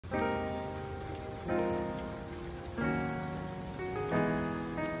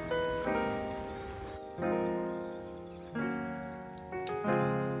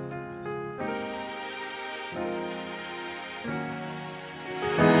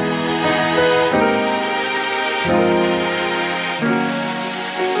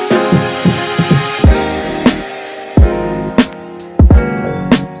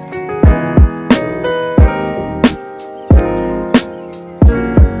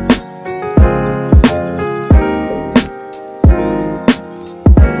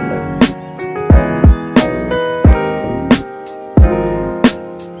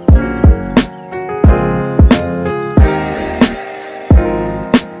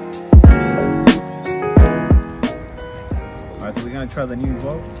gonna try the new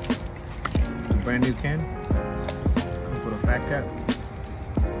Evolve, the brand new can. Comes with a fat cap.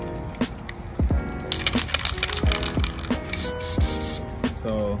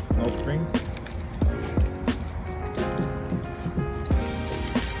 So no spring.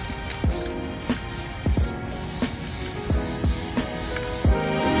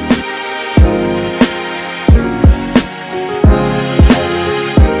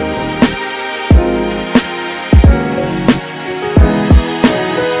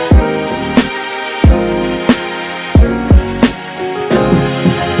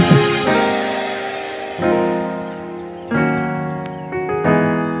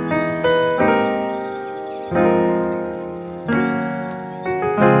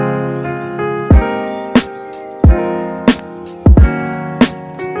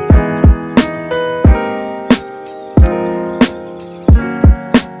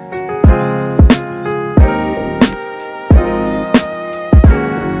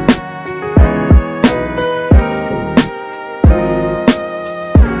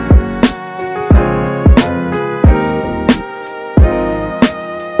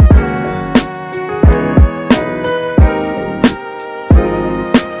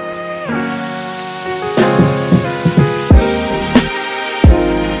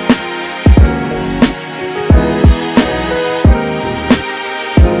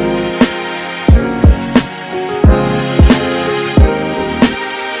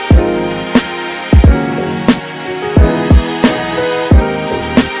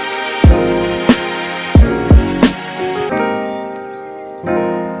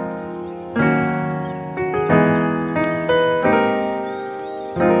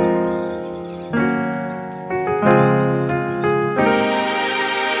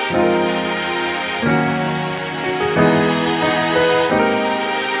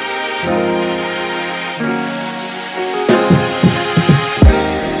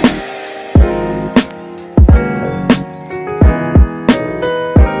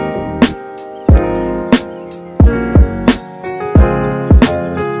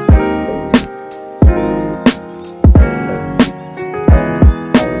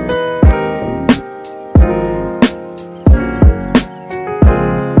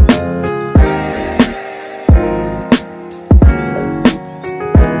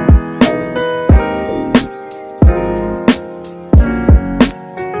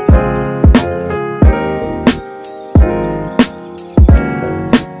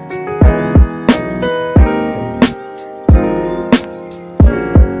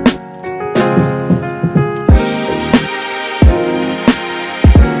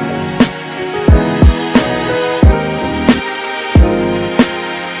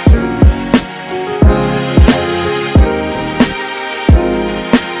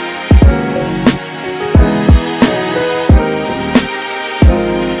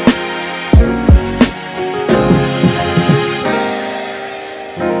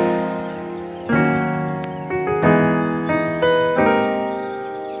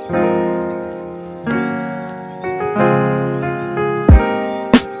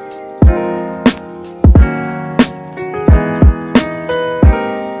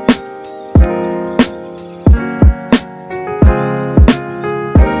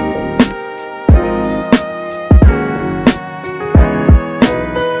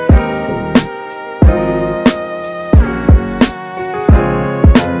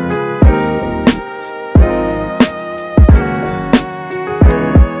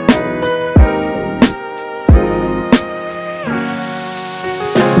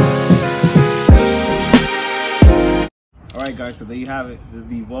 Alright guys, so there you have it. This is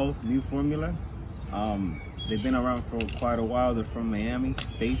the Evolve new formula. They've been around for quite a while. They're from Miami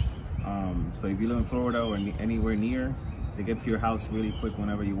base. So if you live in Florida or anywhere near, they get to your house really quick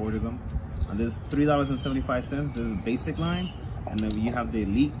whenever you order them. This is $3.75. This is a basic line, and then you have the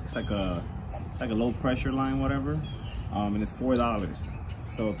Elite. It's like a low pressure line, whatever, and it's $4.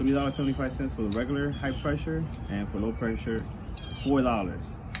 So $3.75 for the regular high pressure, and for low pressure,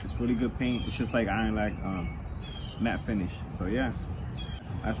 $4. It's really good paint. It's just like iron lac matte finish. So yeah,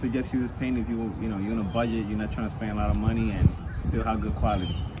 I suggest you this paint if you're on a budget, you're not trying to spend a lot of money and still have good quality.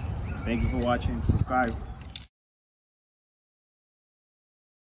 Thank you for watching. Subscribe.